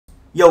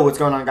Yo, what's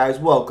going on, guys?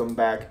 Welcome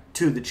back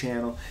to the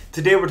channel.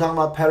 Today we're talking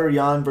about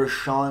Petr versus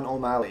Sean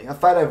O'Malley, a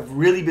fight I've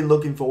really been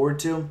looking forward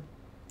to.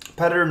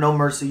 Petr, no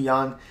mercy.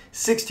 Jan,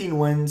 16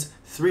 wins,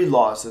 3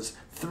 losses,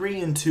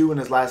 3-2 in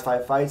his last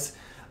 5 fights.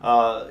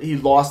 He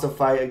lost a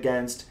fight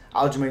against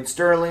Aljamain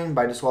Sterling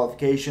by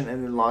disqualification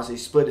and then lost a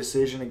split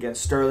decision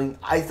against Sterling.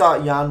 I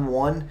thought Jan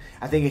won.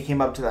 I think it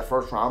came up to that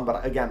first round,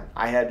 but again,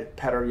 I had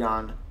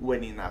Petr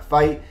winning that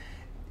fight.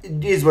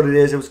 It is what it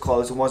is. It was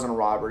close. It wasn't a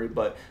robbery,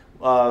 but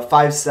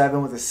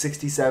 5'7" with a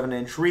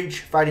 67-inch reach,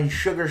 fighting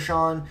Sugar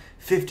Sean,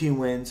 15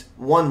 wins,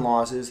 1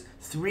 losses,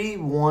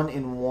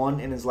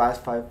 3-1-1 in his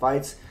last 5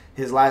 fights.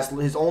 His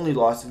only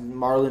loss is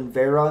Marlon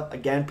Vera.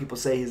 Again, people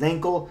say his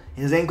ankle.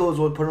 His ankle is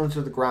what put him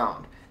to the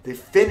ground. The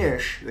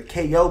finish, the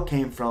KO,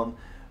 came from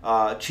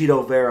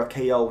Chito Vera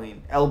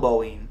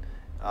elbowing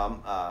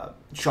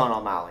Sean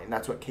O'Malley, and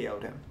that's what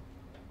KO'd him.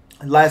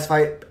 Last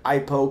fight, eye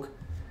poke.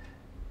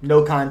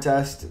 No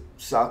contest,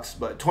 sucks,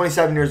 but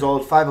 27 years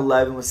old,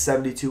 5'11", with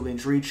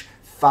 72-inch reach,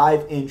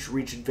 5-inch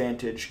reach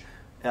advantage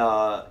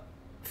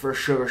for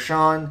Sugar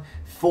Sean,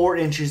 4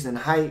 inches in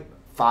height,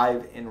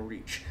 5 in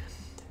reach.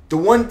 The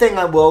one thing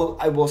I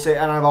will say,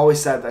 and I've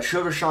always said that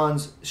Sugar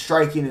Sean's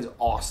striking is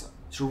awesome.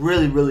 It's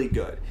really, really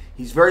good.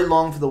 He's very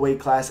long for the weight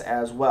class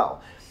as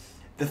well.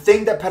 The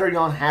thing that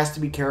Petr has to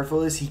be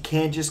careful is he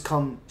can't just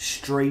come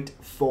straight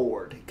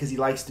forward because he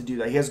likes to do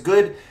that. He has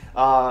good,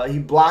 he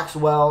blocks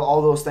well,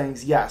 all those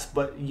things, yes.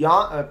 But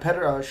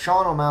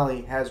Sean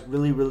O'Malley has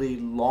really, really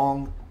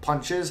long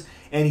punches,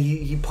 and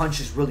he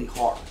punches really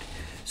hard.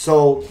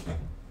 So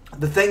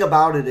the thing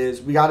about it is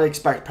we got to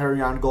expect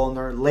Petr to go in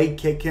there, leg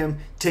kick him,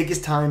 take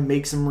his time,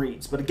 make some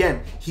reads. But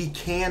again, he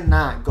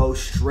cannot go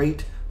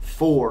straight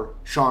for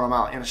Sean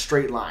O'Malley in a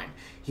straight line.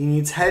 He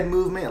needs head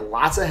movement,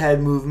 lots of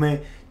head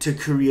movement, to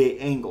create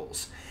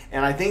angles.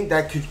 And I think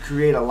that could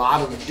create a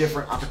lot of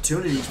different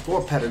opportunities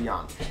for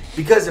Petr.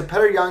 Because if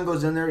Petr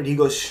goes in there and he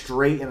goes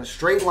straight in a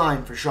straight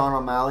line for Sean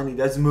O'Malley and he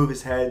doesn't move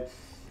his head,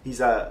 he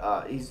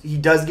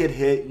does get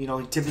hit. You know,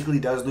 he typically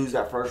does lose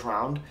that first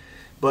round.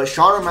 But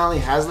Sean O'Malley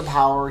has the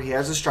power, he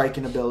has the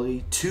striking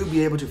ability to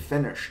be able to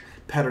finish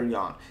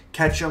Petr.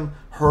 Catch him,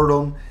 hurt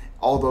him,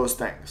 all those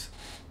things.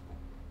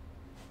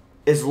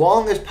 As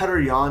long as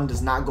Petr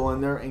does not go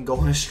in there and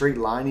go in a straight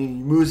line and he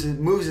moves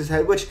his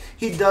head, which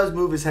he does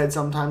move his head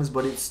sometimes,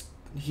 but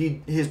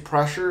his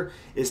pressure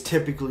is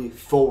typically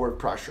forward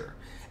pressure.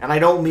 And I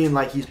don't mean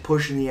like he's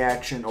pushing the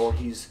action or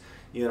he's,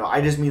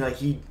 I just mean like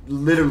he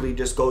literally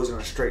just goes in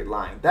a straight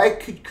line. That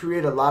could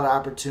create a lot of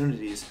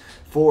opportunities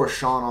for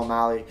Sean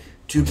O'Malley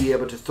to be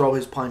able to throw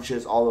his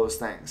punches, all those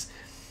things.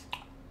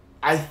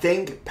 I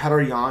think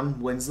Petr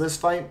wins this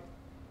fight.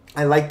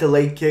 I like the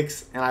leg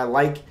kicks, and I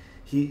like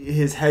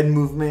his head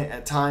movement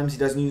at times. He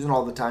doesn't use it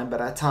all the time, but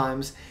at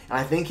times. And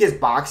I think his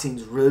boxing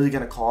is really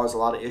going to cause a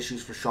lot of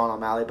issues for Sean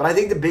O'Malley. But I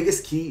think the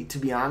biggest key, to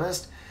be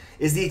honest,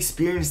 is the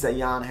experience that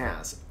Jan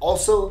has.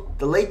 Also,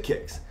 the leg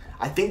kicks.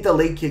 I think the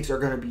leg kicks are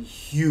going to be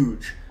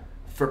huge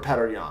for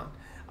Petr.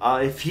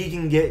 If he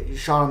can get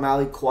Sean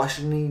O'Malley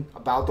questioning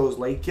about those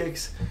leg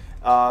kicks,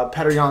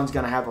 Petr is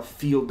going to have a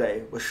field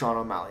day with Sean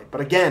O'Malley.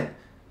 But again,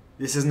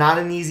 this is not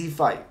an easy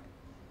fight.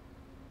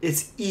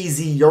 It's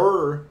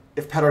easier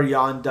if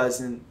Petr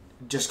doesn't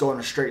just go in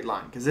a straight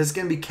line, because it's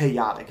going to be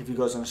chaotic if he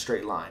goes in a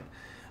straight line.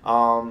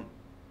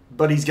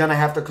 But he's going to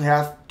have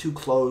to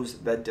close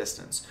that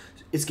distance.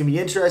 It's going to be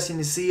interesting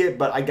to see it,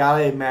 but I got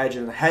to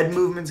imagine the head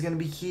movement is going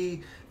to be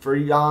key for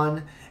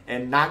Jan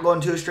and not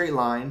going to a straight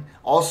line.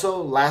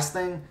 Also, last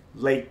thing,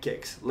 leg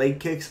kicks. Leg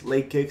kicks,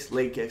 leg kicks,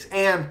 leg kicks,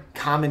 and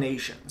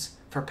combinations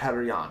for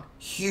Petr.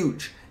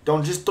 Huge.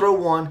 Don't just throw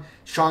one.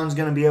 Sean's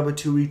going to be able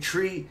to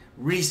retreat,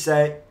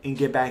 reset, and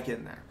get back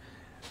in there.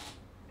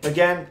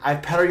 Again, I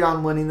have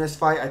Petr winning this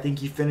fight. I think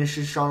he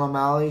finishes Sean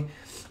O'Malley.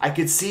 I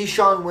could see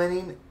Sean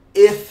winning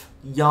if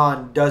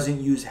Jan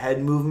doesn't use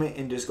head movement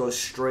and just goes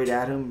straight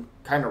at him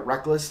kind of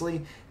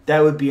recklessly. That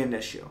would be an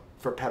issue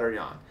for Petr.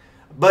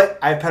 But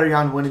I have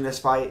Petr winning this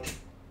fight.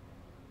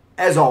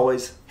 As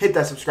always, hit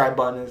that subscribe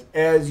button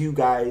as you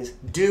guys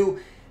do.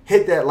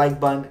 Hit that like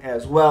button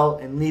as well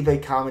and leave a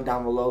comment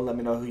down below. Let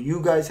me know who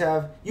you guys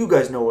have. You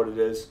guys know what it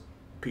is.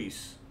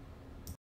 Peace.